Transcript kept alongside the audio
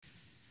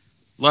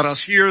Let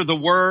us hear the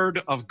word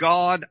of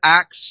God,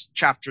 Acts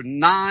chapter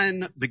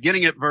 9,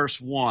 beginning at verse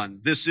 1.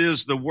 This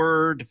is the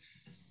word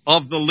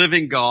of the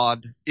living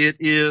God. It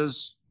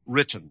is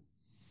written.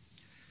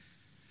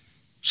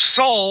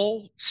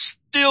 Saul,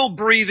 still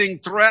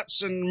breathing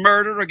threats and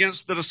murder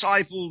against the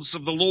disciples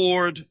of the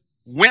Lord,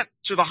 went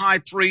to the high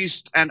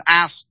priest and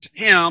asked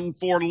him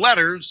for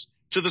letters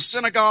to the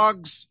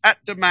synagogues at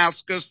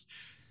Damascus,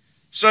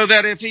 so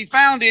that if he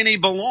found any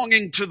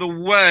belonging to the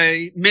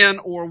way, men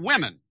or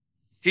women,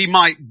 he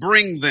might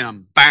bring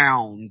them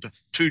bound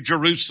to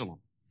Jerusalem.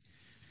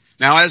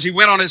 Now, as he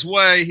went on his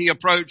way, he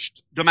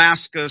approached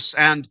Damascus,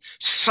 and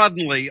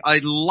suddenly a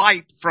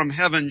light from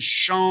heaven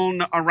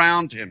shone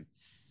around him.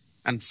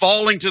 And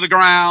falling to the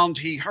ground,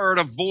 he heard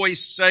a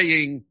voice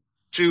saying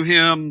to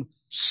him,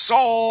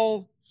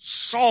 "Saul,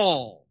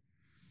 Saul,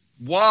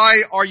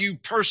 why are you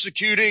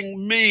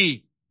persecuting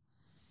me?"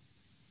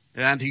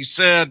 And he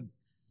said,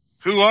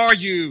 "Who are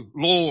you,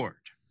 Lord?"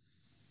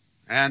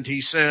 And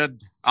he said,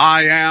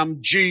 "I am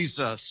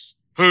Jesus,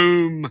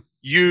 whom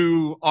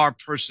you are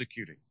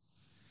persecuting.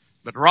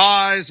 But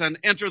rise and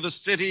enter the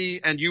city,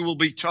 and you will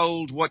be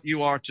told what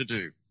you are to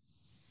do."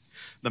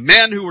 The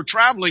men who were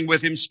traveling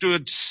with him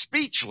stood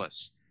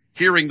speechless,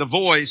 hearing the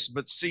voice,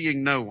 but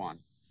seeing no one.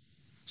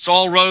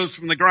 Saul rose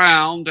from the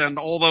ground, and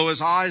although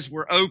his eyes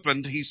were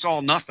opened, he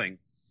saw nothing.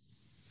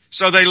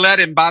 So they led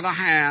him by the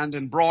hand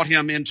and brought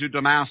him into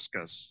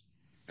Damascus.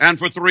 And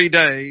for 3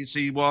 days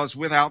he was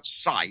without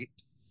sight,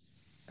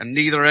 and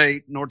neither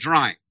ate nor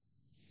drank.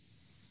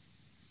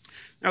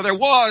 Now there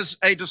was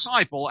a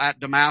disciple at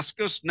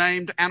Damascus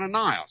named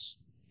Ananias.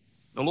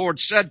 The Lord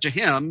said to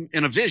him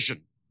in a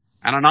vision,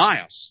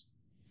 "Ananias."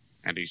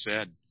 And he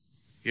said,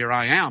 "Here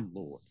I am,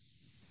 Lord."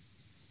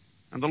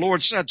 And the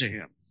Lord said to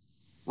him,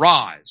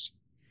 "Rise,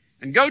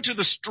 and go to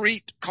the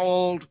street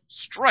called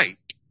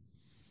Straight,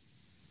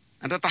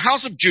 and at the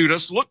house of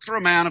Judas look for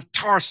a man of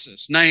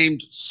Tarsus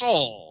named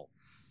Saul,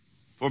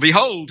 for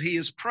behold, he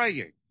is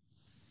praying.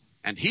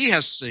 And he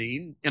has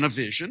seen in a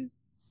vision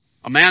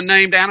a man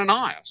named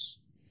Ananias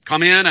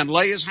come in and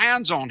lay his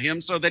hands on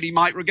him so that he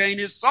might regain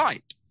his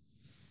sight."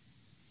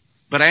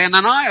 But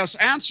Ananias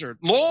answered,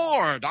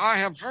 "Lord, I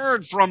have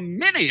heard from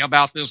many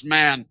about this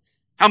man,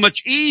 how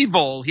much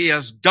evil he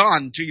has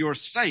done to your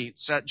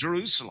saints at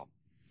Jerusalem.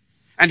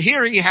 And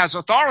here he has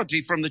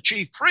authority from the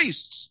chief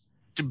priests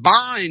to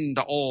bind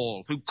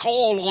all who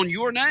call on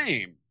your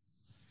name."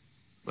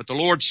 But the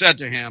Lord said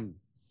to him,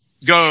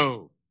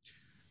 "Go,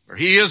 for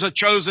he is a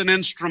chosen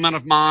instrument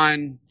of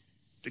mine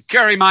to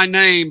carry my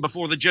name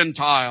before the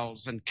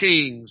Gentiles and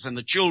kings and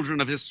the children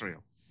of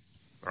Israel.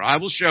 For I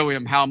will show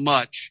him how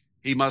much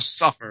he must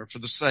suffer for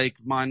the sake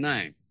of my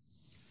name."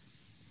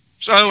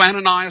 So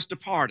Ananias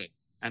departed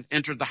and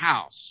entered the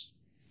house.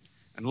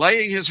 And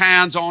laying his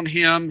hands on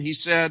him, he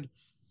said,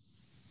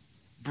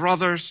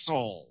 "Brother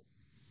Saul,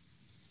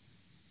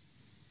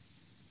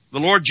 the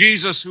Lord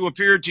Jesus, who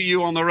appeared to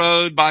you on the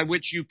road by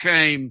which you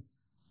came,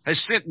 has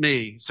sent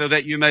me so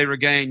that you may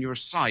regain your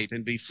sight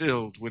and be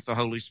filled with the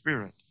Holy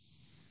Spirit."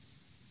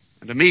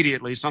 And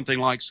immediately something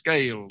like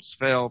scales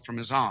fell from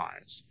his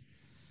eyes,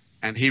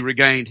 and he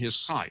regained his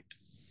sight.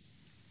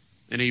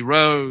 Then he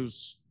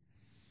rose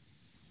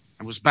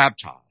and was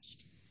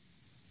baptized,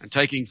 and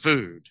taking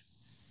food,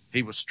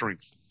 he was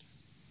strengthened.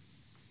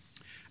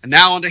 And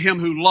now unto him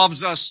who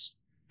loves us,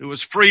 who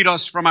has freed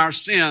us from our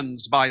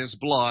sins by his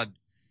blood,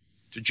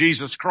 to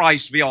Jesus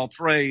Christ be all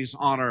praise,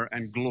 honor,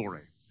 and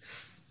glory.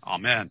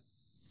 Amen.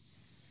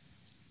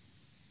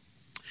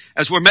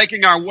 As we're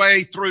making our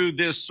way through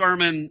this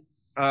sermon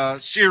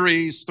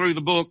series through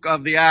the book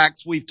of the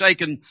Acts, we've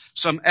taken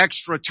some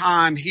extra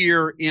time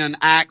here in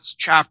Acts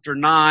chapter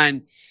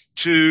 9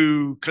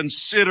 to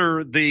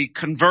consider the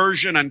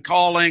conversion and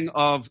calling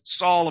of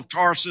Saul of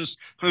Tarsus,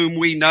 whom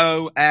we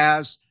know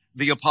as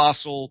the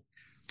Apostle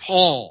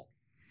Paul.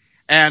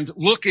 And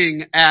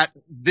looking at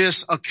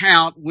this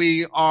account,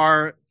 we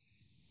are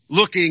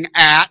looking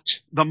at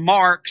the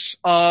marks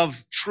of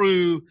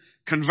true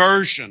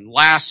conversion.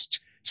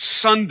 Last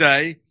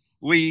Sunday,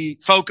 we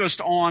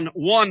focused on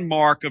one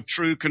mark of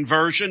true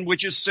conversion,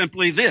 which is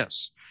simply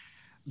this: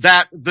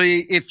 that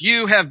if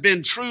you have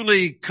been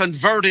truly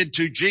converted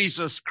to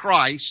Jesus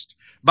Christ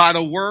by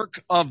the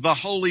work of the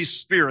Holy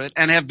Spirit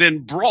and have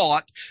been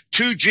brought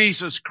to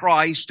Jesus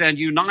Christ and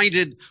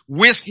united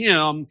with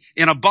Him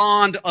in a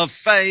bond of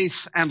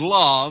faith and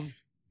love,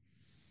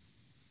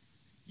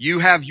 you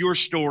have your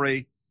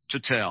story to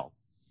tell.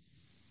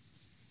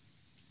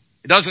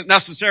 It doesn't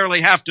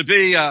necessarily have to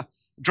be a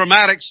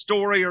dramatic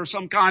story or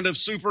some kind of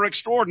super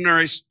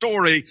extraordinary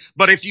story,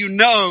 but if you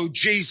know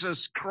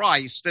Jesus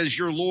Christ as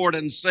your Lord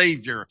and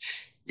Savior,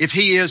 if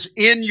He is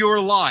in your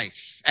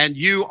life and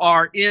you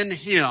are in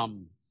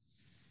Him,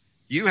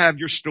 you have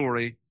your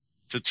story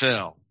to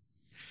tell.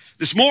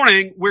 This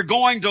morning, we're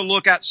going to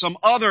look at some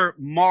other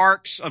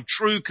marks of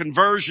true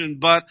conversion,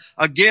 but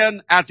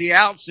again, at the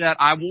outset,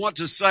 I want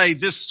to say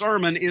this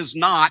sermon is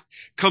not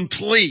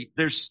complete.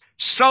 There's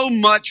so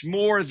much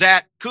more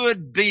that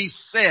could be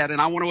said,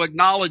 and I want to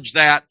acknowledge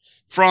that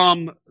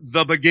from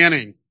the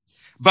beginning.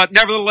 But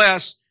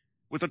nevertheless,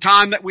 with the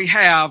time that we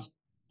have,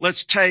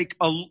 let's take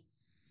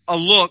a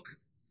look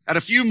at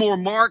a few more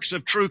marks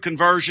of true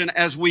conversion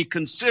as we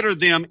consider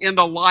them in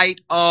the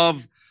light of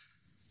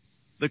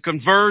the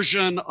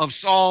conversion of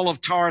Saul of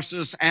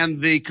Tarsus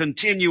and the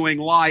continuing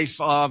life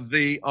of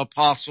the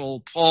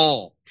Apostle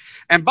Paul.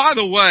 And by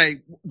the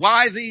way,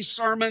 why these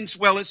sermons?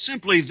 Well, it's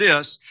simply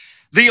this.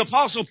 The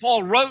Apostle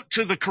Paul wrote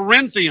to the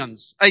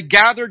Corinthians, a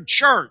gathered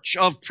church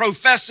of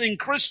professing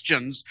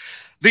Christians.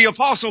 The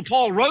Apostle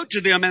Paul wrote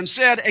to them and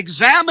said,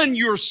 examine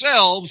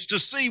yourselves to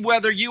see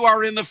whether you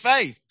are in the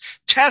faith.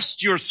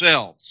 Test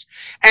yourselves.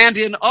 And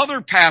in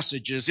other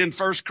passages in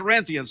 1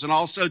 Corinthians and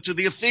also to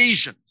the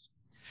Ephesians,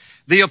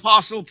 the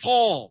Apostle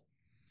Paul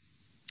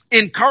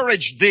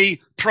encouraged the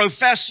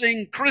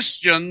professing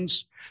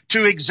Christians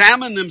to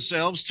examine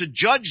themselves, to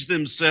judge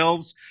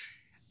themselves,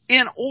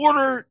 in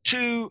order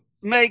to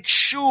make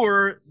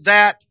sure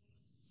that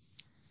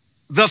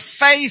the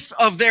faith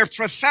of their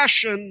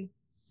profession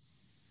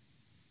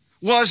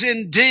was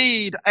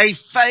indeed a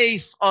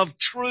faith of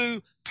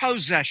true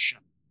possession.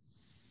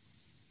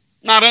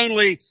 Not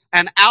only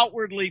an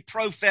outwardly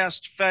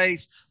professed faith,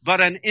 but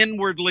an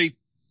inwardly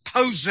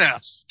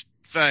possessed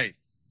faith.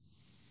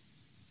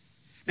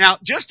 Now,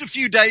 just a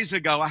few days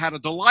ago, I had a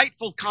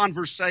delightful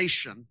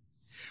conversation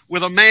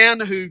with a man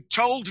who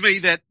told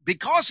me that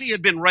because he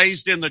had been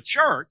raised in the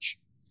church,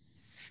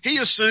 he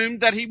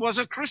assumed that he was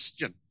a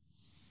Christian.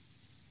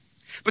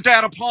 But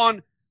that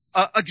upon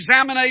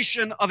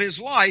examination of his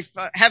life,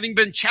 having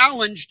been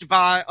challenged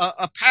by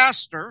a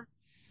pastor,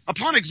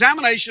 upon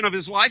examination of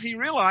his life, he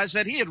realized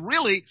that he had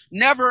really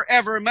never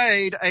ever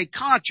made a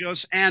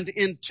conscious and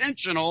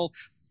intentional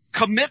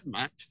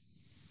commitment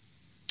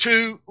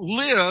to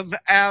live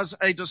as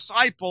a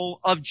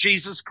disciple of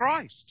Jesus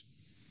Christ.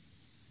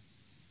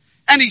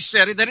 And he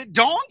said that it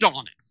dawned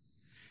on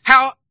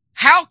him.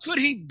 How could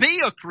he be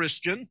a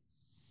Christian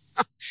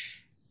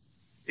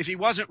if he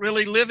wasn't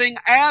really living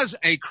as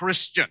a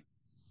Christian?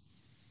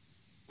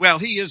 Well,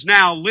 he is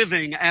now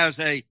living as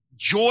a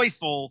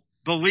joyful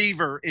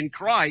believer in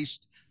Christ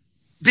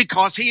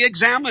because he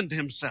examined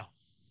himself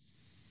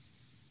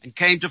and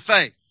came to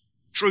faith,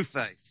 true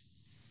faith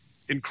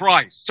in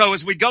Christ. So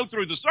as we go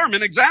through the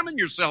sermon, examine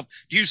yourself.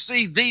 Do you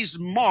see these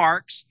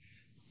marks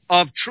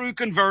of true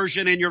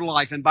conversion in your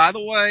life? And by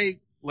the way,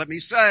 let me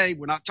say,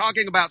 we're not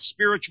talking about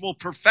spiritual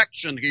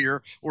perfection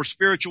here or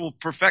spiritual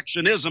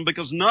perfectionism,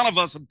 because none of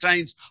us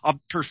obtains a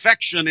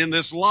perfection in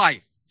this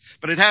life.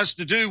 But it has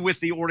to do with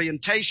the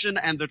orientation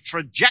and the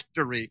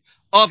trajectory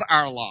of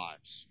our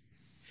lives.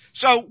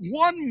 So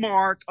one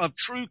mark of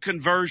true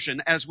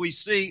conversion, as we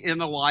see in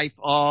the life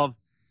of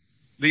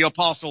the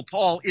Apostle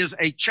Paul, is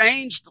a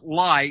changed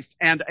life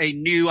and a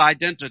new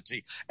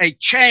identity. A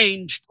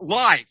changed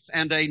life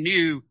and a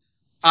new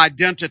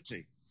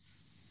identity.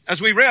 As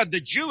we read,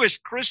 the Jewish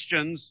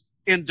Christians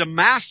in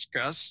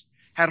Damascus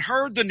had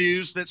heard the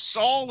news that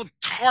Saul of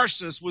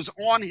Tarsus was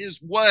on his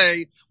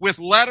way with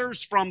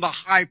letters from the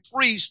high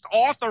priest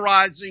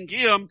authorizing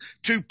him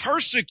to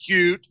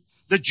persecute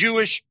the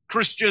Jewish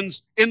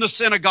Christians in the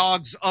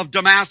synagogues of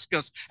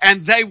Damascus.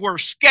 And they were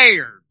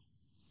scared.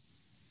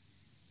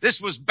 This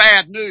was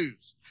bad news.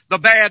 The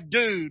bad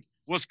dude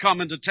was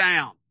coming to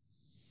town.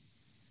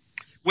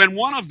 When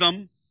one of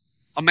them,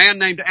 a man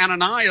named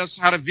Ananias,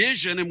 had a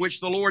vision in which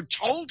the Lord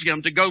told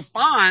him to go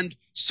find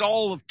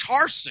Saul of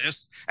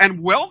Tarsus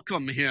and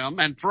welcome him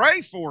and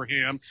pray for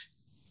him,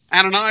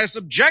 Ananias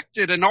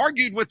objected and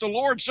argued with the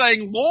Lord,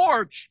 saying,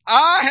 Lord,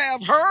 I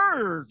have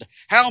heard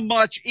how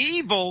much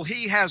evil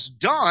he has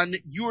done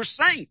your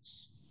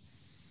saints.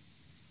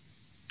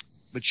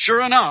 But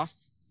sure enough,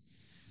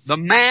 the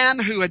man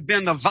who had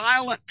been the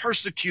violent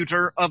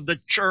persecutor of the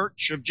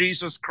church of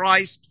Jesus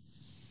Christ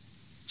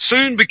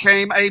soon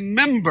became a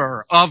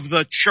member of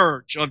the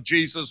church of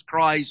Jesus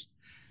Christ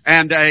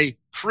and a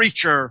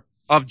preacher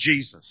of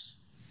Jesus.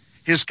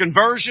 His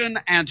conversion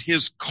and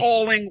his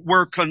calling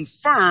were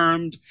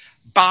confirmed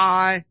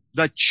by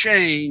the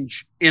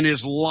change in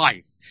his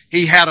life.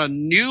 He had a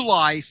new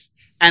life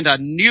and a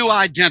new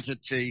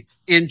identity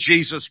in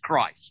Jesus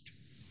Christ.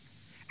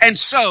 And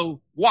so,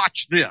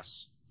 watch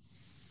this.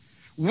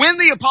 When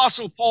the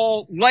Apostle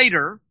Paul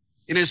later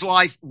in his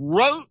life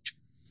wrote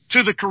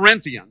to the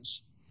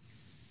Corinthians,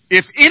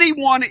 if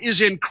anyone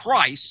is in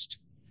Christ,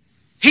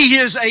 he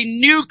is a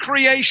new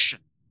creation.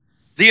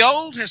 The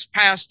old has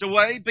passed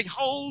away.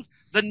 Behold,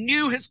 the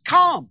new has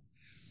come.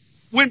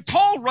 When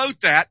Paul wrote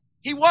that,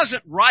 he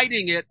wasn't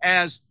writing it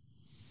as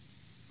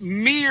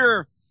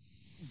mere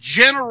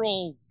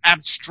general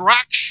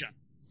abstraction,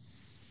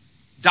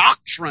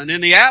 doctrine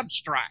in the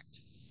abstract.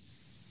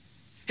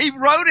 He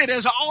wrote it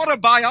as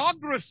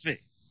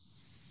autobiography.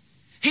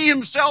 He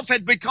himself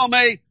had become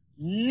a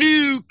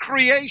new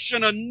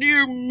creation, a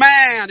new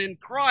man in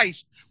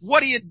Christ.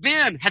 What he had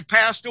been had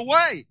passed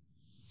away.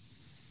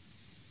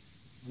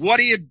 What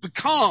he had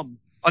become,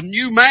 a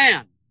new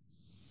man,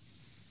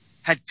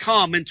 had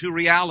come into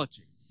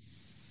reality.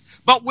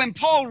 But when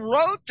Paul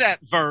wrote that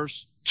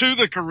verse to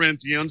the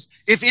Corinthians,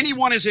 if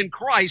anyone is in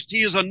Christ,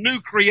 he is a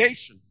new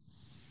creation.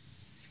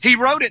 He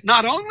wrote it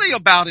not only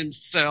about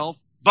himself,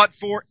 but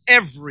for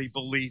every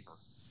believer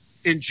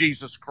in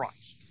Jesus Christ.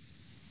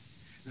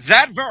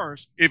 That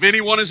verse, if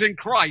anyone is in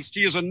Christ,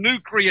 he is a new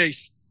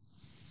creation,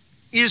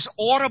 is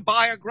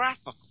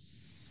autobiographical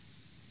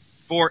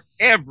for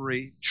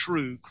every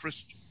true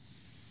Christian.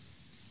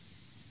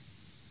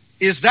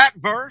 Is that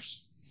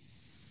verse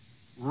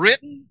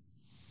written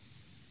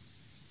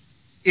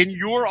in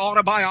your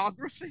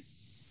autobiography?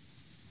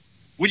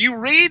 When you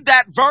read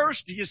that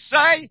verse, do you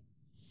say,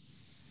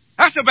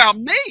 that's about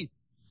me?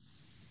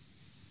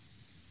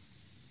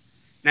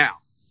 Now,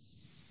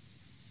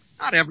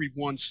 not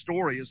everyone's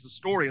story is the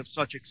story of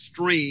such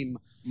extreme,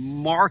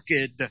 marked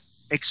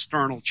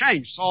external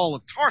change. Saul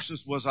of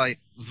Tarsus was a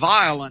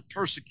violent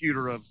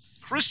persecutor of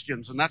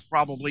Christians, and that's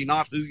probably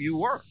not who you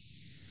were.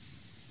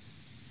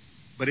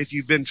 But if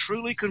you've been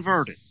truly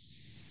converted,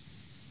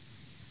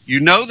 you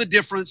know the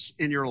difference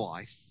in your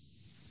life,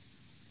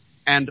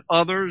 and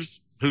others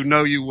who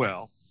know you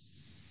well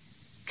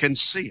can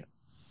see it.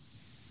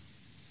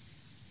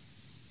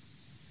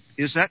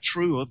 Is that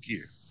true of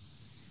you?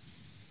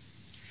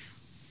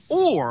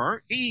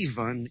 Or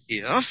even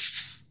if,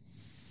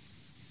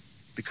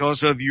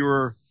 because of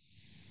your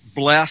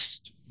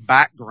blessed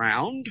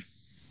background,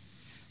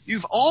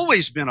 you've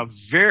always been a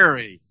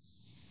very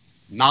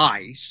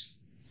nice,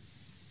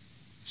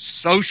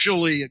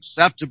 socially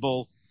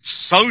acceptable,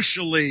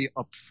 socially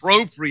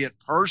appropriate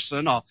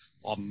person, a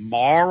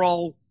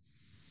moral,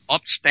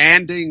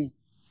 upstanding,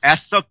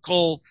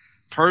 ethical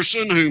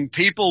person whom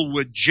people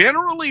would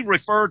generally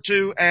refer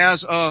to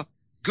as a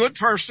good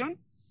person,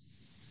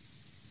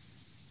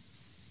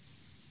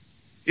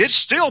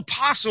 it's still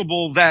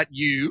possible that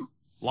you,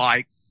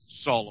 like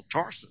Saul of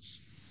Tarsus,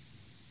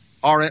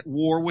 are at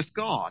war with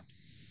God.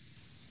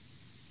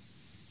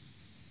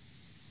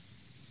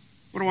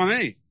 What do I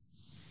mean?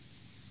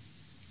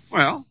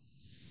 Well,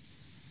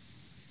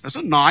 as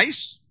a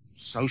nice,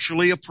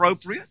 socially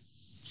appropriate,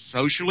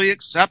 socially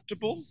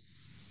acceptable,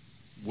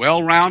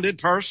 well-rounded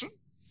person,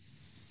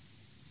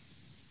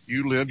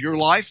 you live your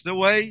life the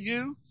way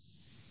you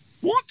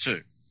want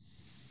to,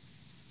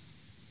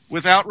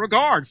 without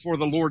regard for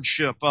the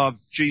lordship of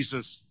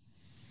Jesus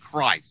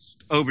Christ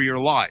over your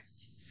life.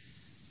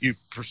 You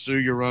pursue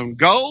your own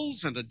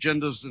goals and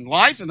agendas in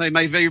life, and they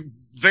may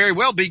very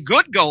well be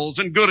good goals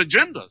and good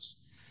agendas.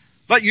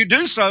 But you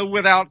do so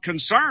without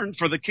concern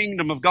for the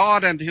kingdom of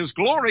God and His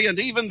glory, and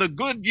even the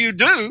good you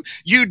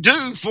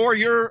do for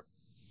your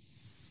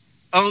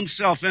own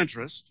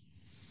self-interest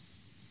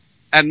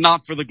and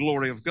not for the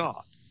glory of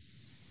God.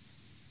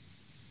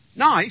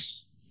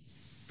 Nice,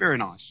 very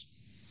nice.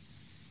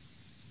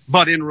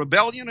 But in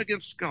rebellion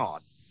against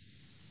God,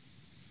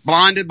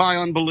 blinded by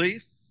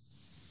unbelief,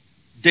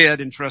 dead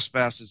in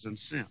trespasses and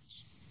sins.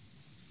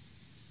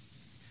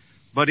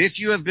 But if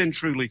you have been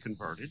truly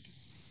converted,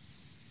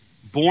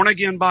 born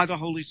again by the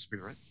Holy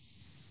Spirit,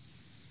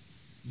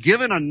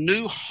 given a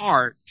new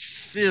heart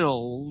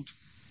filled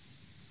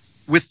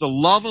with the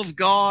love of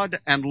God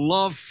and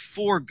love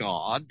for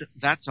God,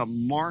 that's a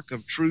mark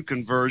of true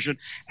conversion,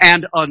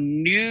 and a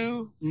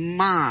new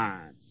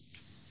mind.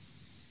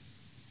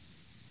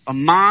 A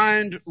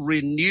mind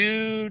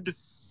renewed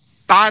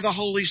by the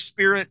Holy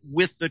Spirit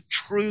with the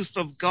truth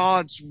of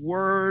God's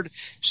Word,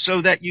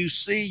 so that you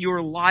see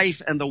your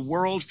life and the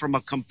world from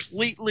a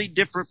completely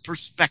different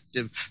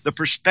perspective, the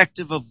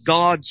perspective of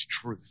God's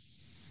truth.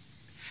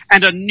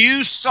 And a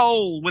new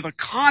soul with a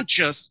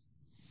conscious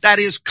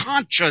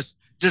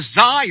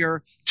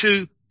desire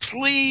to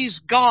please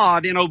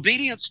God in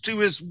obedience to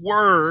His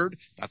Word.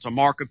 That's a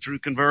mark of true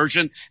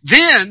conversion.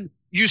 Then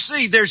you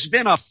see, there's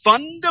been a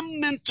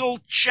fundamental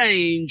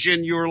change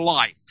in your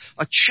life,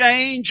 a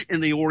change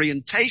in the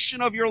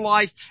orientation of your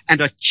life, and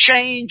a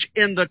change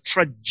in the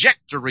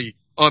trajectory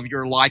of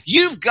your life.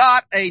 You've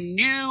got a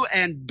new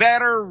and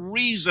better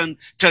reason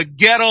to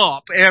get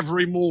up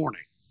every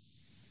morning,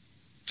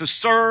 to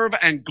serve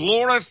and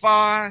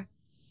glorify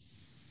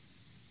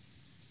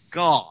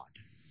God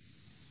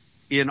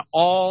in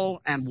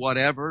all and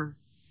whatever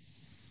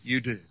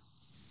you do.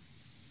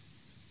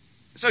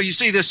 So you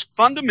see, this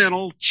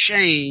fundamental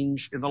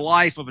change in the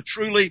life of a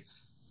truly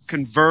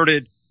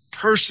converted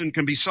person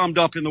can be summed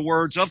up in the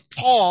words of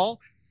Paul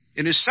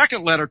in his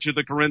second letter to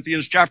the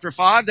Corinthians, chapter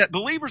 5, that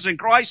believers in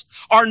Christ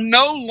are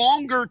no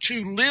longer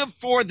to live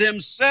for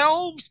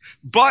themselves,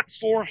 but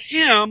for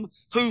Him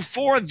who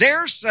for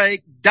their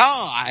sake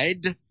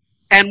died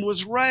and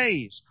was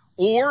raised.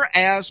 Or,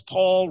 as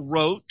Paul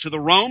wrote to the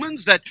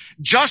Romans, that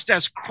just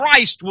as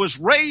Christ was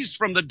raised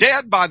from the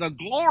dead by the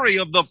glory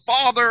of the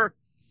Father,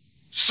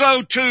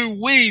 so too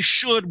we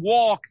should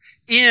walk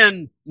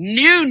in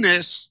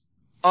newness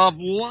of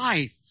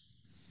life.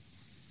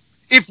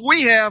 If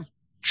we have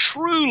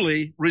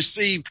truly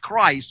received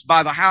Christ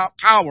by the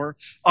power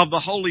of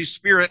the Holy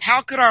Spirit,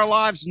 how could our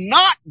lives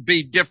not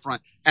be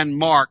different and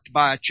marked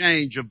by a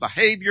change of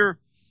behavior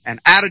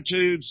and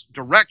attitudes,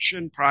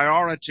 direction,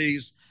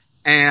 priorities,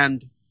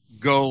 and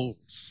goals?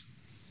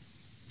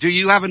 Do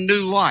you have a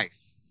new life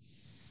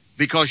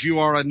because you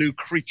are a new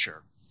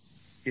creature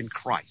in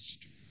Christ?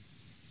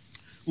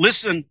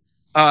 Listen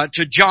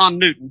to John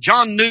Newton.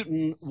 John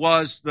Newton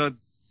was the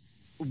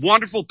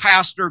wonderful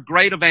pastor,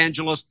 great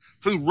evangelist,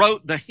 who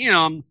wrote the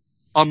hymn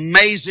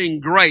Amazing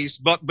Grace.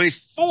 But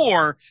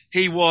before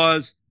he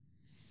was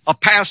a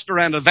pastor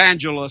and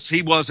evangelist,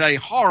 he was a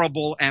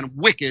horrible and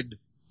wicked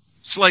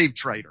slave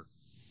trader.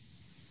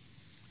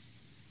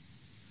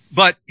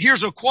 But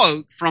here's a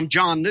quote from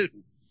John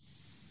Newton.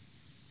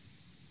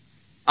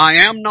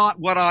 I am not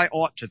what I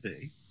ought to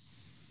be.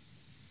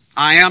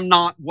 I am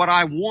not what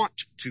I want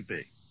to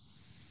be.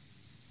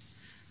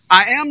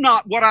 I am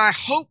not what I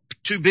hope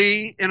to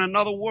be in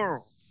another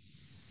world.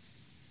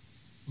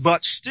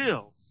 But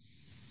still,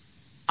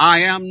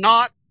 I am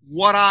not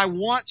what I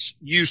once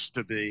used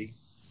to be.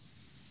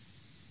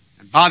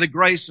 And by the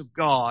grace of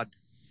God,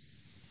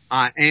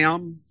 I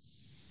am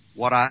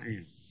what I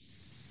am.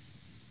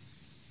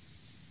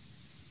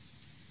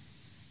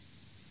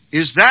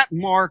 Is that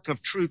mark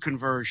of true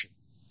conversion?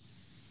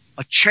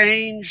 A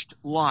changed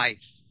life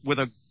with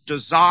a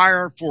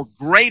desire for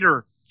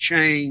greater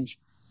change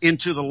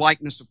into the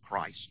likeness of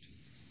Christ,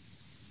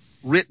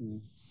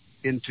 written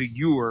into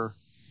your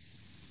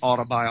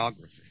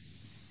autobiography.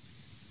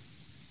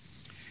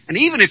 And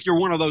even if you're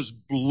one of those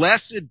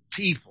blessed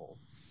people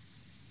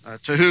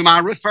to whom I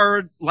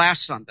referred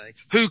last Sunday,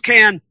 who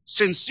can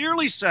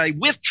sincerely say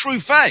with true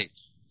faith,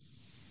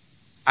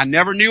 I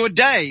never knew a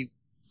day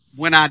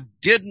when I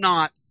did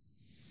not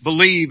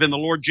believe in the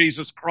Lord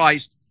Jesus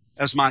Christ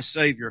as my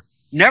Savior.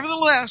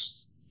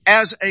 Nevertheless,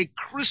 as a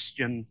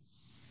Christian,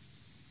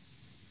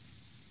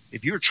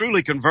 if you're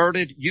truly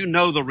converted, you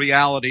know the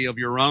reality of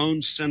your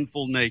own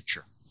sinful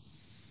nature.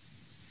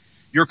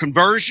 Your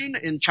conversion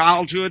in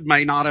childhood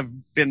may not have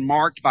been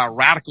marked by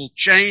radical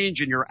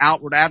change in your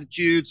outward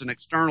attitudes and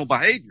external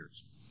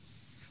behaviors.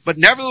 But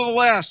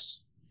nevertheless,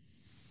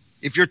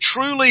 if you're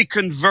truly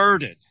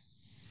converted,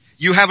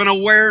 you have an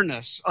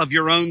awareness of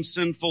your own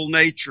sinful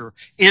nature,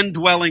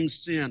 indwelling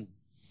sin.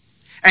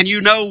 And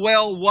you know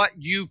well what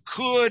you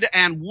could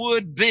and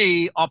would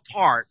be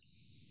apart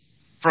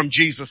from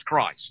Jesus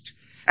Christ.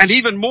 And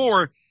even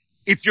more,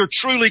 if you're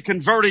truly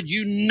converted,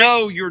 you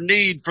know your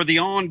need for the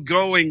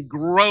ongoing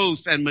growth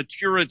and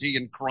maturity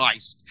in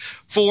Christ,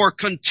 for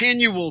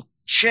continual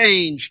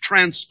change,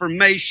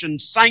 transformation,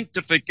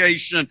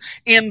 sanctification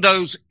in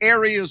those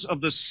areas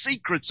of the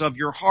secrets of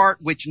your heart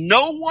which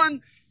no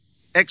one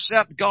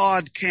except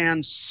God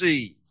can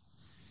see,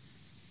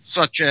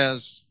 such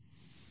as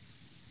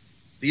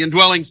the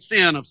indwelling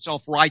sin of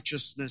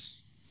self-righteousness,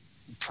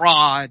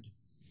 pride,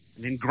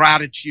 and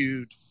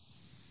ingratitude,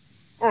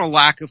 or a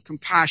lack of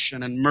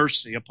compassion and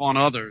mercy upon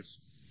others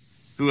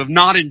who have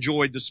not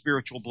enjoyed the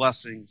spiritual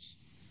blessings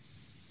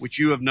which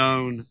you have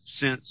known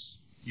since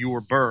your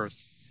birth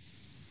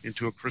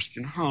into a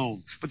Christian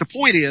home. But the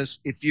point is,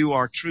 if you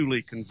are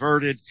truly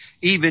converted,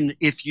 even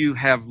if you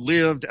have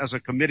lived as a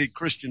committed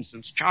Christian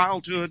since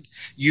childhood,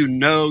 you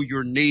know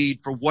your need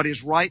for what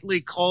is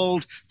rightly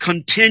called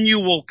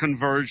continual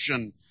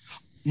conversion,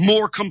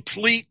 more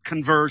complete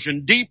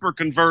conversion, deeper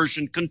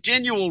conversion,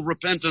 continual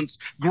repentance,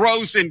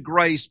 growth in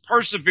grace,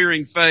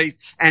 persevering faith,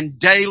 and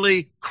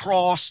daily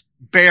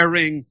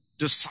cross-bearing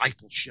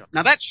discipleship.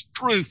 Now that's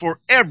true for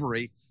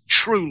every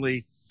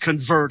truly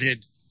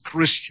converted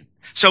Christian.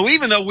 So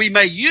even though we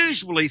may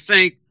usually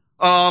think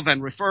of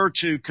and refer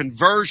to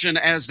conversion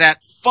as that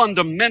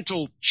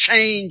fundamental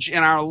change in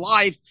our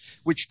life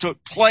which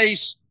took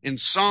place in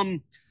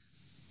some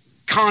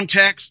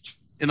context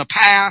in the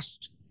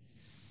past,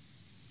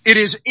 it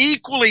is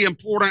equally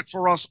important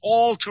for us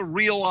all to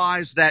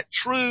realize that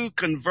true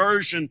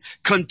conversion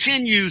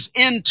continues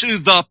into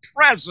the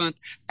present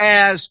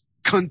as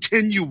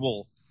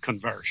continual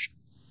conversion.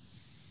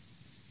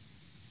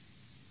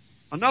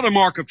 Another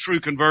mark of true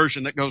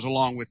conversion that goes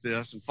along with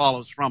this and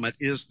follows from it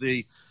is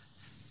the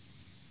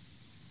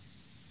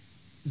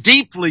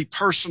deeply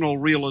personal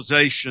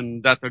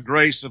realization that the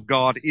grace of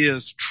God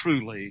is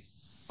truly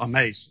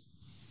amazing.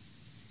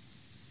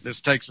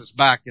 This takes us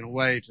back in a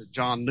way to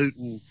John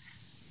Newton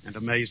and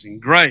Amazing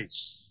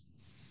Grace.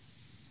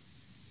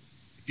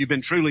 If you've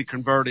been truly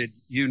converted,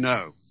 you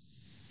know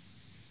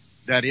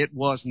that it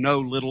was no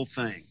little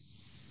thing.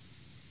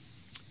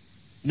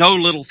 No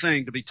little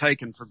thing to be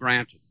taken for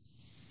granted.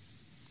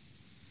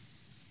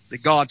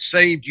 That God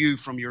saved you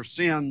from your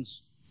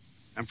sins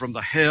and from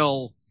the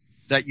hell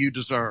that you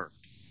deserved.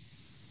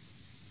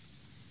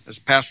 As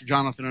Pastor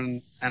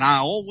Jonathan and I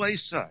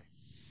always say,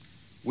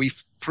 we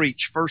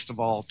preach first of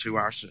all to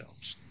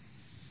ourselves.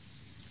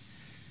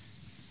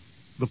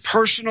 The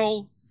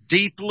personal,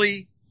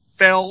 deeply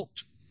felt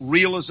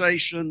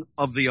realization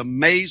of the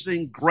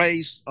amazing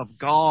grace of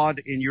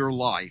God in your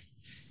life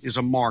is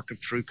a mark of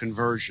true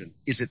conversion.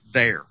 Is it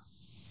there?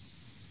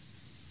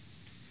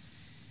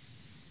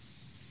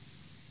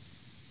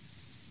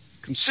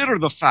 Consider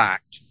the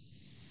fact,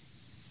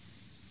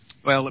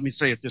 well, let me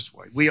say it this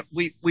way.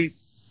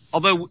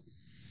 Although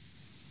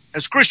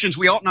as Christians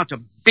we ought not to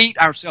beat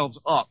ourselves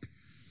up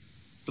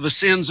for the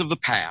sins of the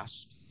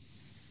past,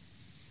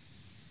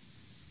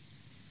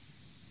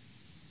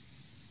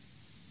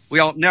 we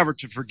ought never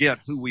to forget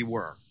who we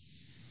were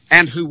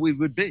and who we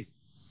would be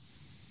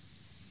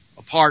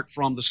apart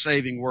from the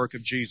saving work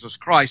of Jesus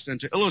Christ. And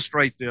to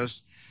illustrate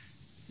this,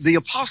 The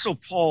Apostle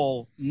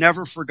Paul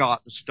never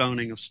forgot the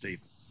stoning of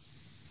Stephen.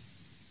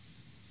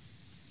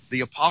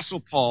 The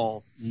Apostle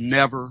Paul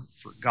never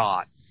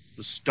forgot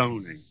the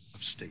stoning of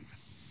Stephen.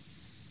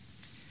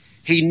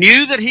 He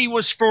knew that he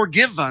was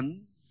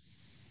forgiven,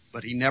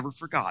 but he never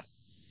forgot it.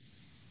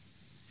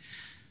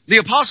 The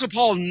Apostle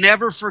Paul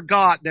never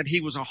forgot that he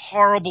was a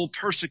horrible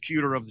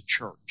persecutor of the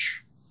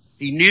church.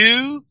 He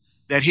knew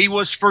that he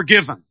was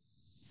forgiven.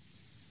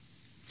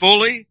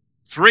 Fully,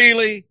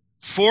 freely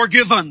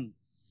forgiven.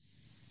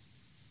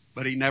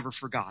 But he never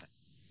forgot it.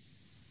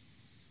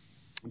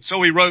 And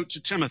so he wrote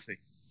to Timothy.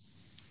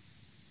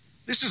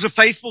 This is a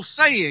faithful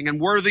saying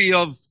and worthy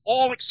of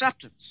all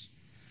acceptance,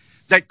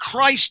 that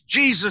Christ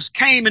Jesus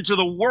came into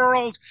the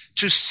world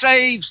to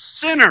save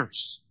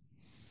sinners,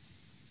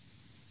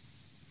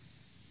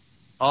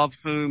 of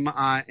whom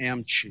I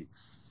am chief.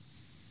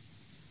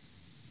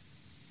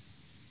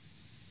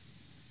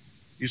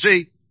 You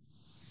see,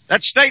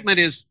 that statement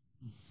is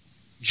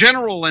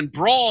general and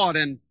broad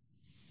and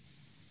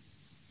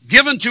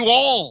given to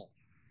all.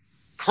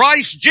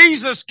 Christ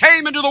Jesus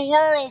came into the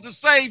world to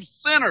save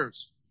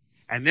sinners.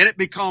 And then it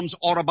becomes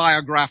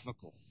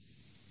autobiographical,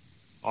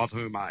 of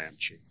whom I am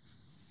chief.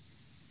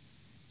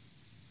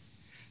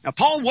 Now,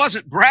 Paul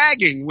wasn't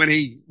bragging when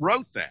he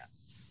wrote that,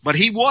 but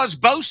he was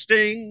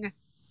boasting.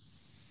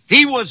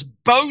 He was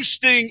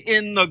boasting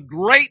in the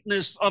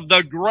greatness of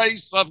the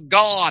grace of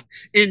God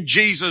in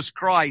Jesus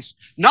Christ.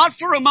 Not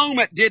for a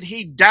moment did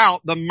he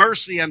doubt the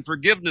mercy and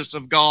forgiveness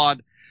of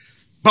God.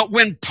 But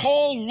when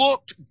Paul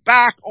looked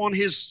back on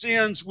his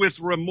sins with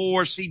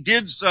remorse, he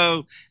did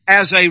so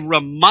as a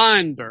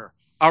reminder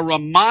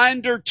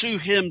to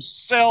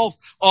himself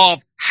of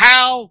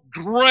how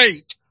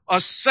great a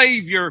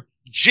Savior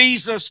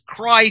Jesus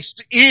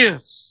Christ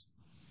is.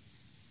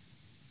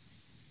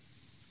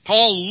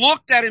 Paul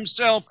looked at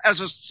himself as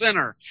a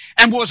sinner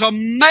and was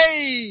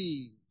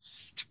amazed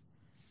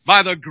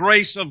by the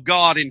grace of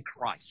God in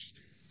Christ.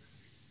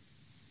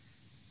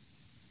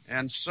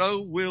 And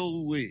so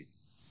will we,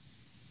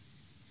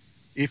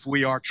 if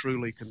we are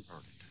truly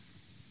converted.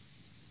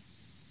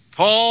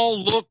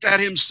 Paul looked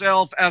at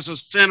himself as a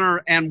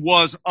sinner and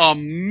was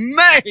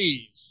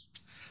amazed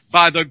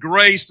by the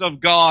grace of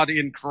God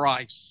in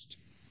Christ.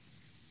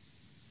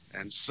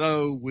 And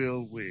so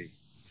will we,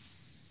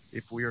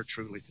 if we are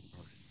truly converted.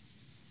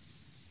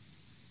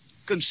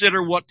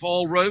 Consider what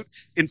Paul wrote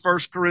in 1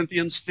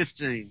 Corinthians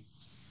 15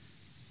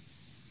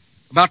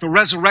 about the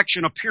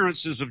resurrection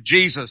appearances of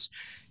Jesus.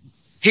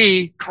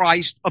 He,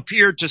 Christ,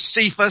 appeared to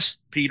Cephas,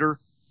 Peter,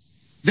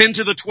 then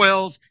to the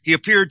 12. He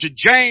appeared to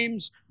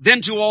James,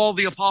 then to all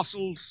the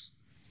apostles.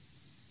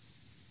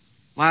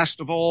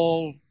 Last of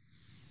all,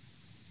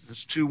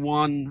 as to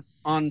one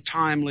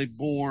untimely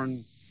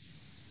born,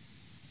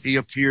 he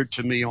appeared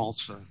to me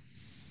also.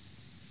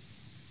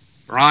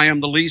 For I am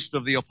the least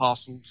of the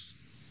apostles,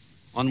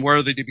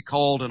 unworthy to be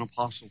called an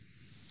apostle,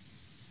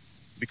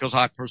 because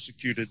I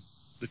persecuted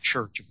the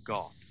church of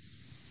God.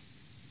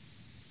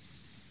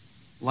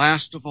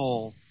 Last of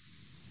all,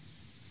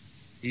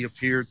 he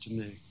appeared to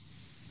me.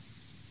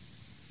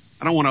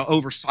 I don't want to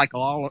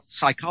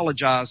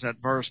over-psychologize that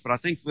verse, but I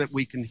think that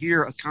we can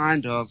hear a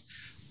kind of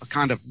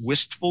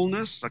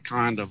wistfulness, a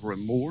kind of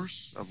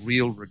remorse, a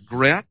real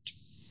regret.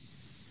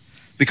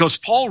 Because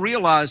Paul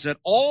realized that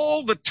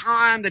all the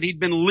time that he'd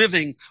been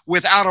living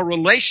without a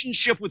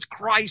relationship with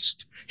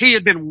Christ, he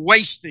had been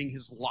wasting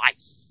his life.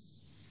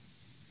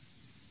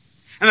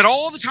 And that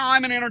all the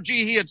time and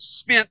energy he had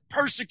spent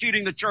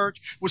persecuting the church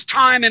was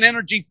time and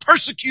energy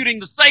persecuting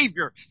the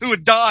Savior who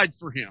had died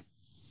for him.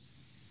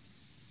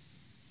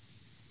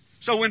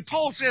 So when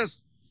Paul says,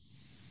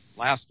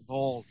 last of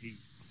all, he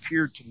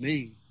appeared to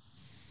me,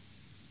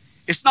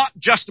 it's not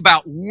just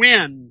about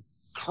when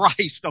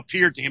Christ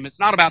appeared to him. It's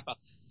not about the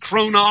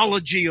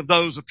chronology of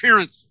those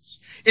appearances.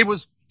 It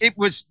was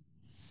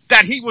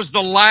that he was the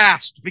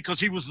last because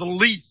he was the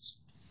least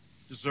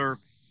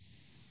deserving.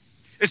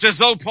 It's as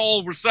though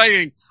Paul were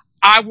saying,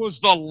 I was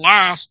the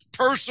last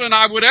person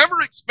I would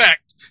ever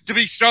expect to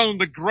be shown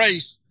the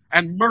grace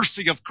and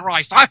mercy of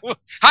Christ. I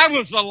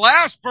was the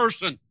last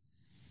person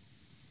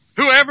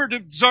who ever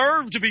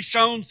deserved to be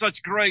shown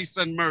such grace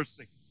and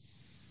mercy.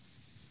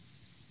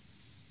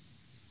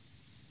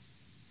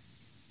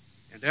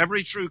 And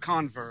every true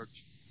convert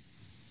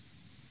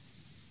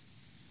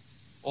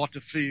ought to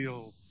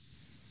feel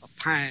a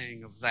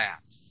pang of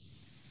that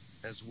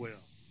as well.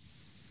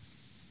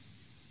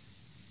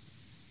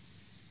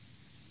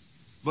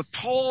 But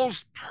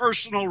Paul's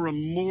personal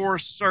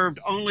remorse served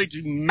only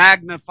to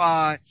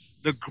magnify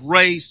the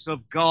grace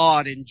of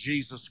God in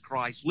Jesus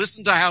Christ.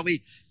 Listen to how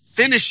he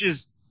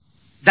finishes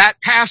that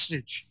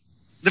passage.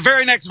 The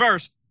very next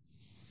verse.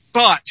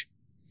 But,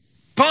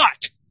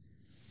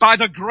 by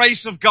the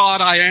grace of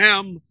God I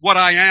am what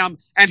I am,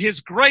 and His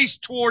grace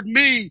toward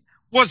me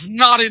was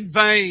not in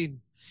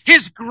vain.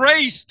 His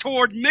grace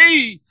toward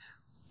me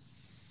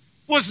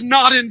was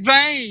not in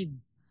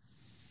vain.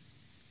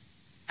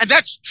 And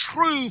that's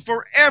true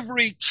for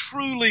every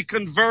truly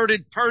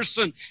converted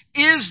person.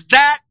 Is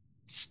that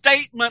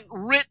statement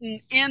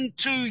written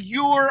into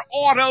your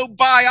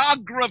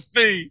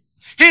autobiography.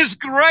 His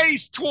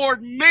grace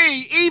toward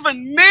me,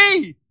 even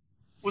me,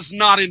 was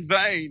not in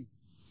vain.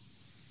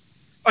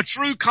 A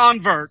true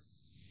convert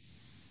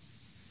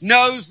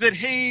knows that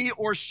he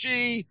or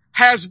she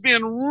has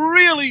been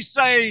really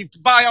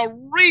saved by a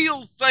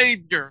real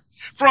Savior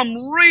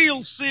from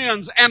real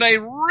sins and a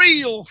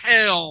real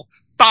hell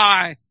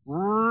by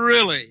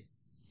really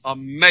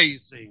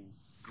amazing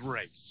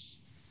grace.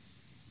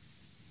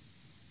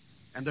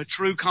 And a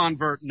true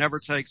convert never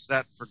takes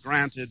that for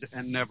granted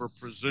and never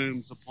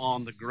presumes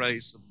upon the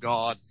grace of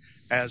God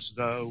as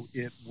though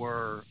it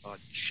were a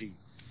cheap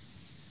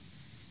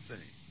thing.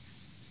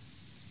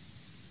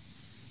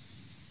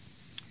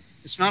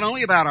 It's not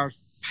only about our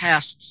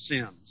past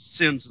sins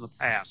in the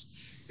past.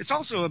 It's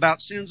also about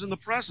sins in the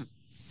present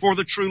for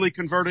the truly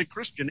converted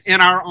Christian in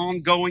our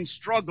ongoing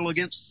struggle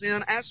against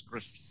sin as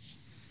Christians.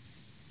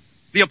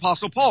 The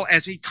Apostle Paul,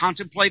 as he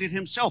contemplated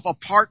himself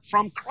apart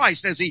from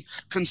Christ, as he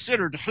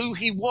considered who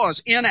he was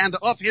in and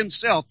of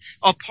himself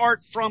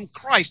apart from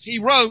Christ, he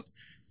wrote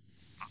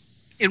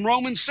in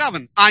Romans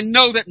 7, I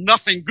know that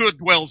nothing good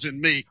dwells in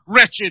me,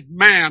 wretched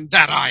man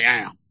that I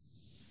am.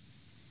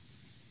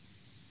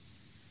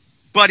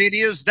 But it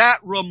is that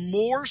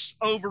remorse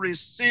over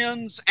his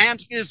sins and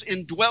his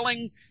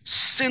indwelling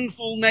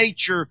sinful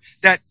nature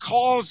that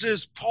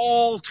causes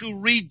Paul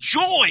to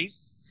rejoice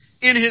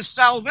in his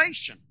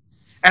salvation.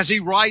 As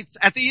he writes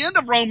at the end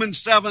of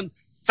Romans 7,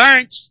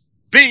 thanks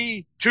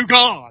be to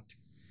God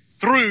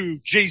through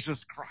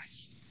Jesus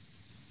Christ.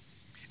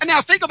 And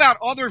now think about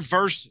other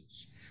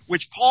verses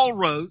which Paul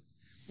wrote,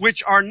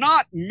 which are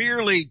not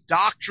merely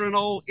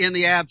doctrinal in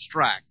the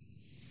abstract.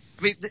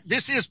 I mean,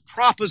 this is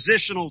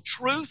propositional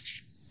truth.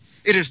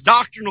 It is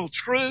doctrinal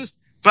truth,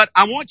 but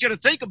I want you to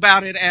think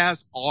about it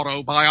as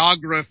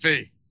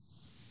autobiography.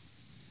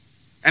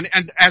 And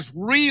as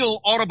real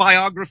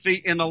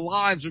autobiography in the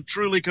lives of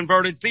truly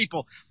converted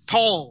people.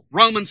 Paul,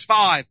 Romans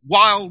 5,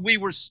 while we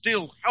were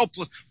still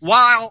helpless,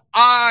 while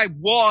I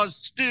was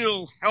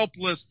still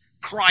helpless,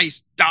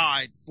 Christ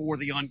died for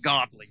the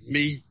ungodly,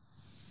 me.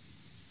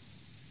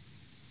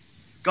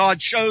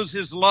 God shows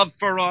His love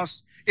for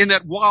us in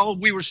that while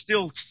we were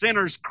still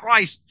sinners,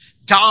 Christ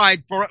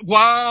died for it.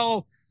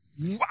 While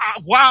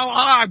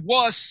I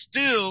was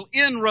still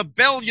in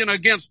rebellion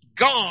against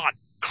God,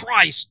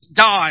 Christ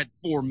died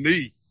for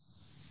me.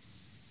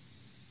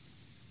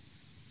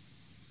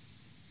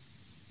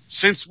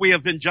 Since we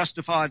have been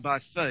justified by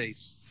faith,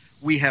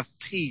 we have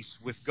peace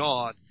with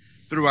God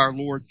through our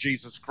Lord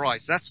Jesus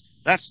Christ.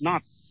 That's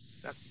not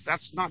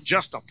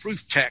just a proof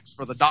text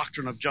for the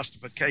doctrine of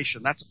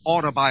justification. That's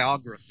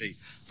autobiography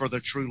for the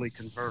truly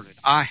converted.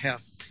 I have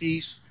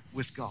peace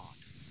with God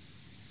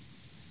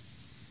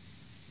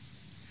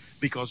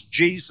because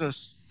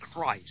Jesus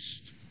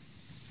Christ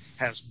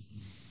has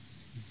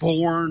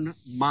borne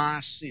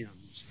my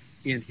sins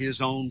in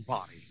His own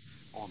body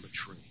on the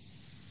tree.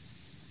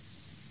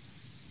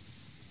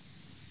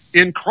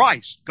 In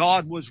Christ,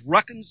 God was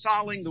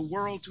reconciling the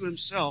world to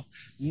Himself,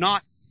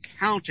 not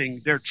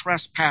counting their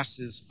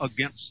trespasses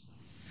against them.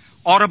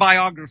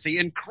 Autobiography.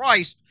 In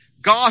Christ,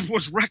 God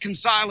was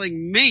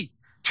reconciling me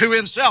to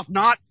Himself,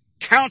 not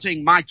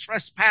counting my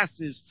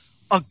trespasses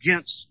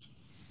against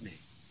me.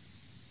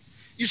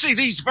 You see,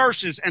 these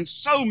verses and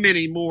so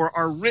many more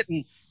are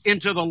written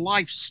into the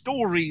life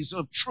stories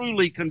of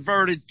truly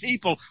converted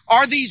people.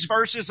 Are these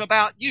verses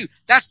about you?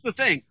 That's the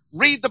thing.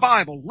 Read the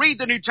Bible, read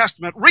the New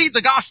Testament, read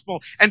the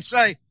Gospel, and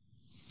say,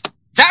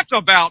 that's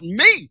about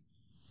me.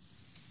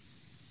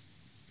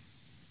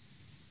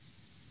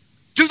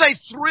 Do they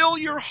thrill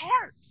your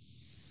heart?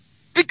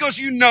 Because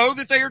you know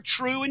that they are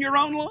true in your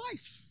own life.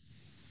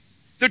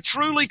 The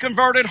truly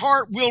converted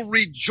heart will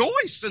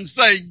rejoice and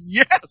say,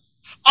 yes,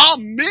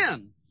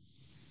 amen,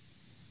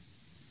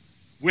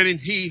 when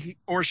he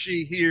or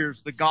she hears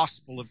the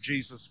gospel of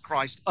Jesus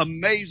Christ.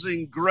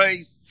 Amazing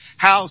grace,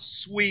 how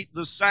sweet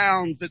the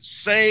sound that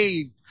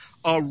saved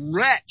a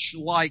wretch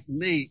like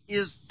me.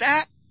 Is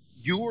that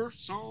your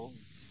song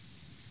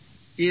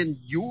in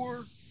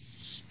your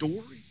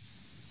story?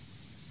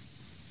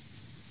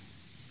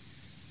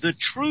 The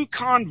true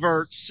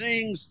convert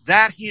sings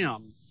that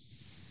hymn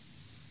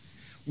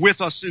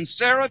with a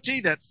sincerity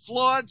that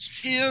floods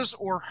his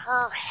or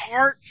her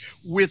heart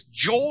with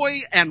joy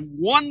and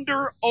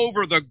wonder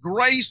over the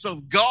grace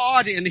of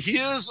God in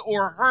his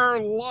or her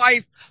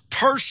life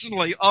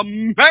personally.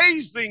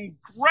 Amazing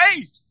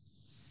grace!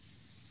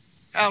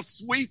 How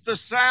sweet the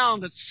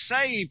sound that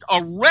saved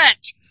a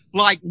wretch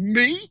like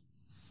me.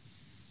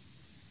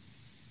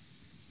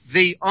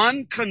 The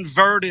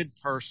unconverted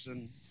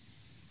person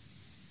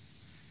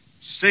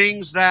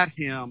sings that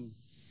hymn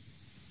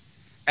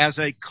as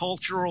a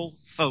cultural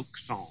folk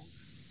song.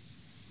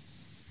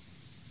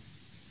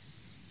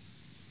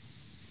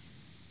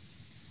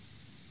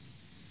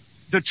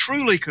 The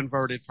truly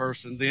converted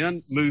person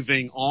then,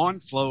 moving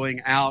on, flowing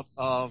out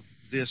of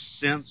this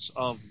sense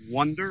of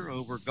wonder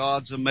over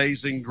God's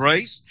amazing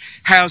grace,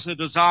 has a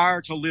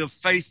desire to live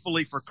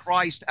faithfully for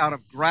Christ out of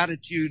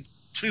gratitude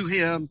to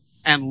Him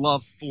and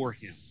love for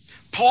Him.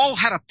 Paul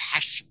had a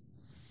passion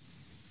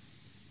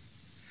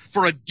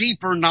for a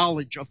deeper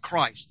knowledge of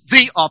Christ.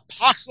 The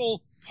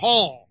Apostle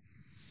Paul,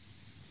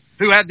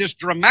 who had this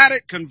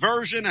dramatic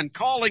conversion and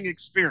calling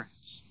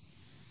experience,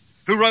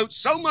 who wrote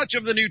so much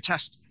of the New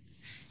Testament,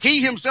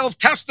 he himself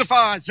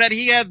testifies that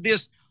he had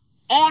this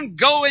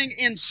ongoing,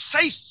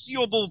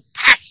 insatiable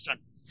passion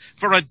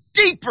for a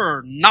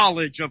deeper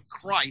knowledge of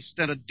Christ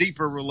and a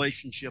deeper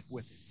relationship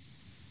with Him.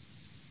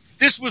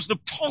 This was the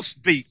pulse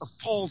beat of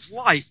Paul's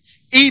life,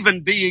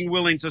 even being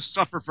willing to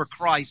suffer for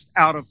Christ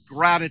out of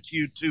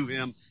gratitude to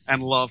Him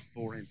and love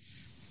for Him.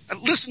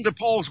 And listen to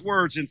Paul's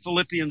words in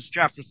Philippians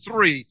chapter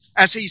 3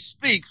 as he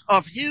speaks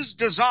of his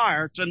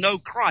desire to know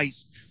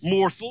Christ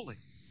more fully.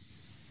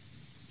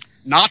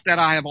 Not that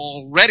I have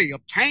already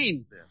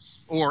obtained this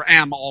or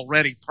am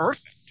already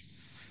perfect,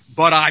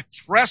 but I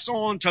press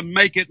on to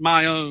make it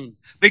my own,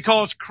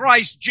 because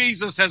Christ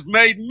Jesus has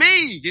made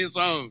me His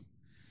own.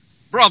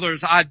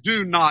 Brothers, I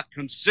do not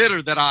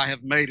consider that I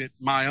have made it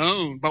my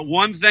own, but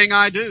one thing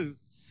I do,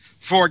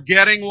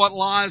 forgetting what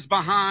lies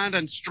behind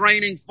and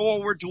straining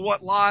forward to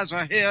what lies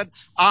ahead,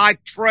 I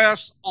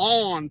press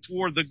on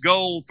toward the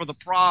goal for the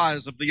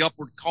prize of the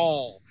upward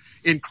call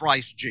in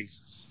Christ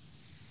Jesus.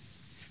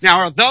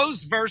 Now, are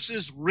those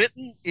verses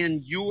written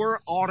in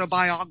your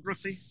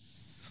autobiography?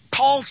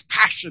 Paul's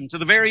passion to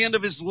the very end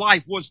of his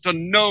life was to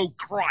know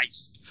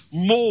Christ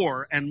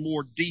more and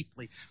more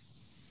deeply,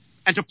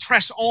 and to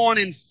press on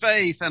in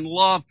faith and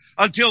love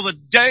until the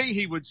day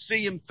he would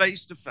see Him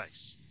face to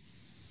face.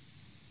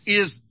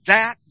 Is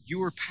that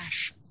your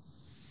passion?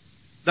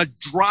 The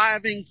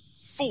driving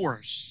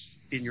force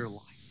in your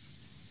life?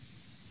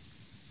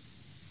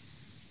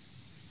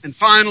 And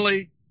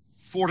finally,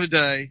 for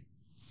today,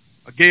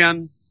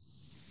 again,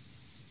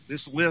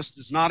 this list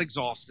is not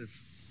exhaustive,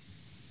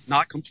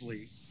 not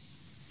complete,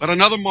 but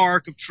another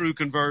mark of true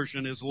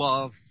conversion is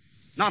love,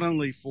 not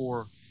only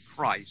for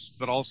Christ,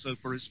 but also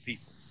for His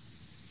people,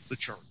 the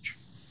church.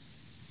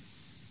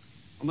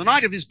 On the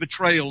night of His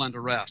betrayal and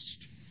arrest,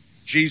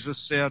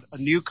 Jesus said, "A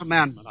new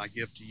commandment I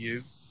give to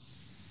you,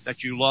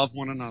 that you love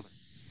one another.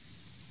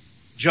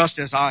 Just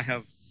as I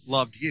have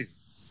loved you,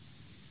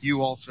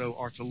 you also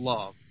are to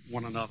love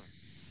one another.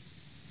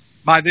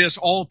 By this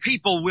all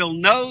people will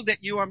know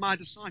that you are my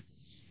disciples,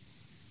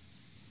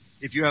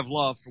 if you have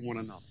love for one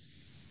another."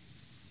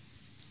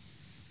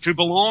 To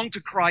belong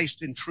to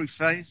Christ in true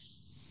faith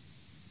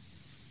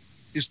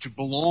is to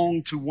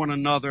belong to one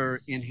another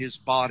in His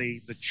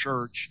body, the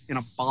church, in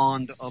a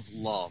bond of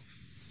love.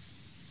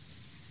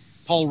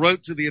 Paul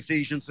wrote to the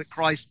Ephesians that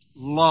Christ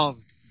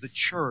loved the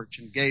church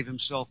and gave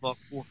Himself up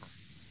for her.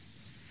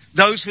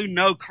 Those who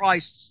know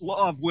Christ's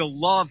love will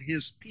love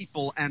His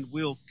people and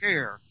will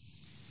care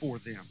for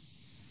them.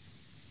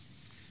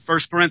 1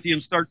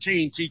 Corinthians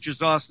 13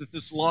 teaches us that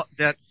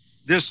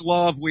this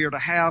love we are to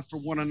have for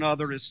one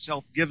another is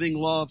self-giving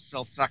love,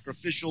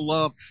 self-sacrificial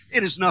love.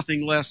 It is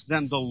nothing less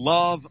than the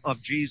love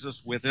of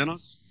Jesus within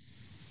us,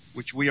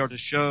 which we are to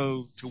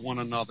show to one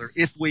another.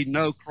 If we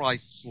know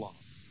Christ's love,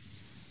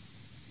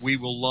 we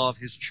will love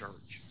His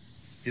church,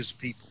 His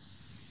people.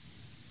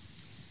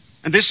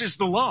 And this is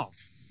the love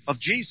of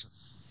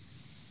Jesus,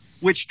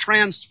 which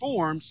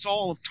transformed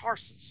Saul of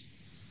Tarsus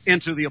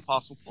into the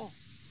Apostle Paul,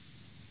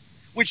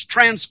 which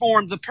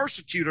transformed the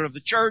persecutor of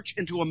the church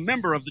into a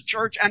member of the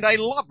church and a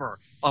lover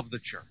of the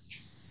church.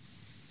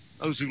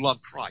 Those who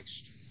love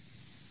Christ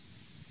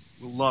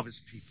will love His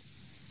people.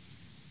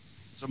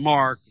 It's a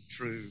mark of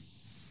true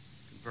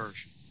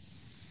conversion.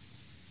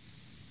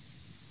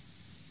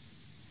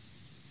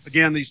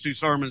 Again, these two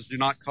sermons do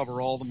not cover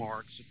all the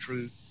marks of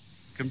true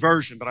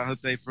conversion, but I hope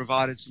they've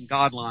provided some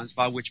guidelines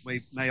by which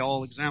we may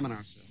all examine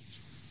ourselves.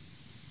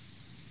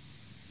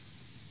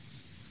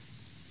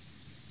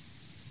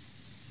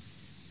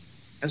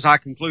 As I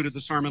concluded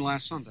the sermon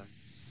last Sunday,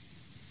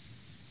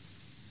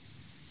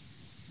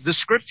 the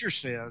Scripture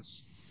says,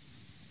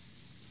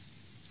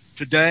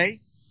 today,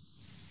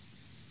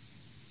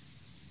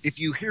 if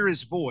you hear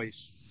His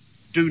voice,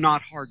 do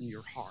not harden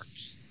your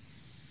hearts.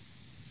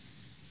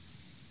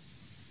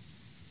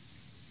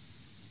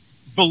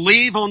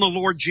 Believe on the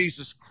Lord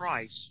Jesus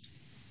Christ,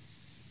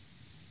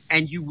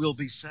 and you will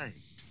be saved.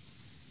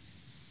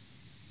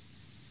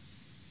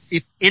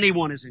 If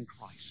anyone is in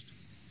Christ,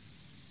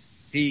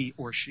 he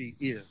or she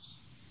is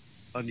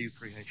a new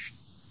creation.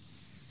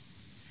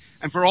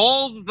 And for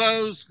all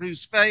those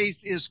whose faith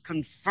is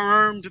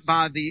confirmed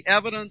by the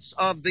evidence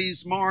of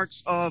these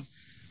marks of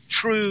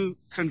true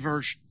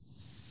conversion,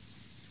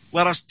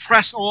 let us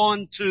press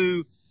on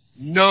to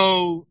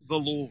know the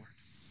Lord.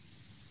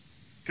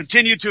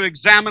 Continue to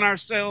examine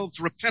ourselves,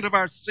 repent of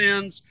our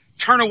sins,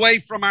 turn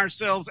away from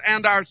ourselves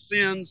and our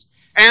sins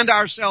and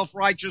our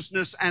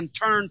self-righteousness, and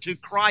turn to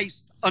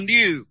Christ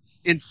anew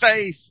in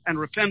faith and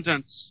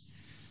repentance,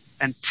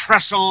 and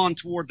press on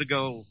toward the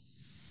goal,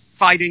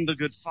 fighting the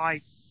good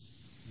fight,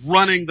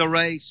 running the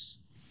race,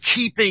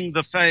 keeping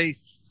the faith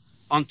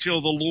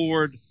until the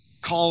Lord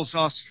calls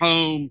us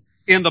home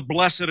in the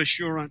blessed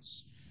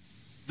assurance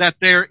that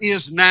there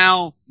is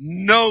now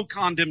no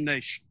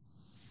condemnation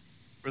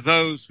for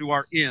those who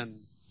are in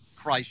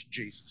Christ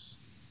Jesus.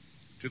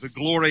 to the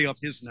glory of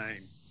His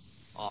name.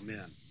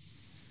 Amen.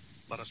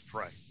 Let us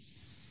pray.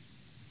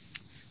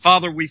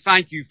 Father, we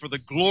thank You for the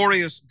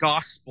glorious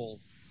gospel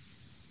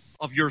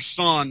of Your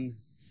Son,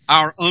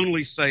 our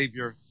only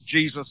Savior,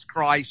 Jesus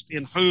Christ,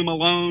 in whom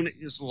alone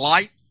is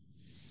life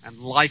and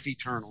life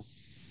eternal.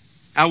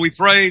 Now we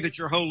pray that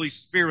Your Holy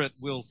Spirit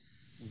will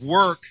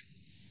work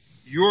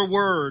Your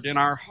word in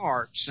our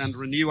hearts and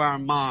renew our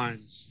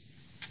minds,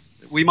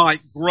 that we might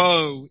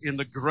grow in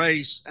the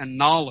grace and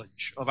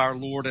knowledge of our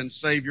Lord and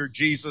Savior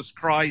Jesus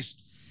Christ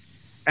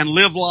and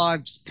live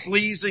lives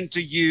pleasing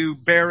to You,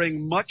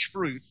 bearing much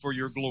fruit for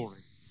Your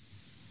glory.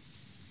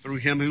 Through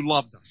Him who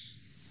loved us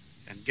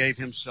and gave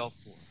Himself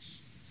for us.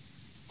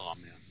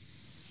 Amen.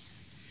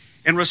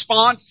 In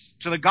response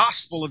to the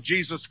gospel of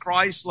Jesus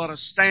Christ, let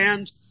us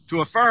stand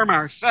to affirm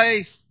our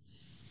faith.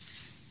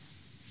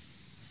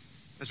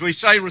 As we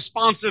say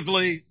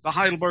responsively, the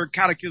Heidelberg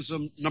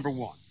Catechism, number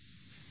 1.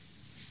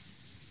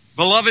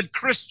 Beloved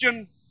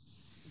Christian,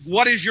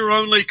 what is your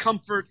only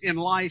comfort in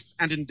life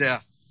and in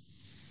death?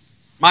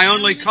 My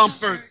only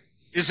comfort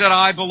is that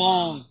I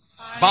belong,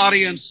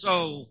 body and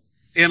soul,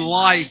 in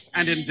life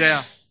and in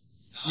death,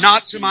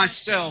 not to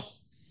myself,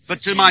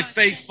 but to my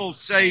faithful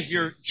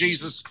Savior,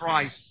 Jesus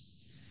Christ.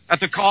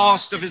 At the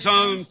cost of His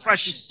own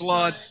precious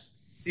blood,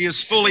 He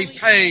has fully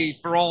paid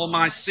for all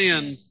my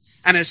sins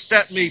and has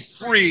set me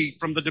free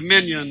from the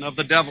dominion of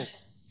the devil.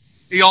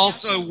 He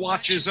also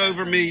watches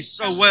over me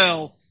so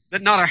well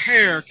that not a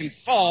hair can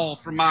fall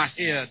from my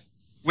head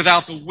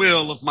without the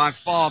will of my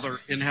Father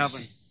in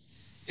heaven.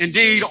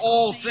 Indeed,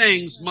 all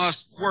things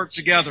must work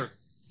together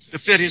to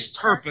fit His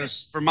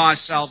purpose for my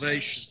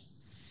salvation.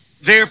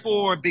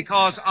 Therefore,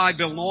 because I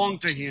belong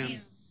to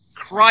Him,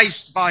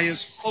 Christ by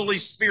His Holy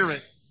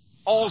Spirit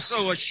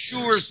also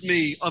assures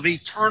me of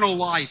eternal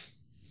life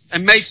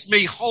and makes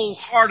me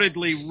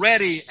wholeheartedly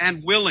ready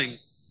and willing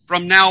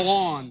from now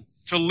on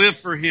to live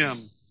for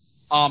Him.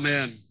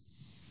 Amen.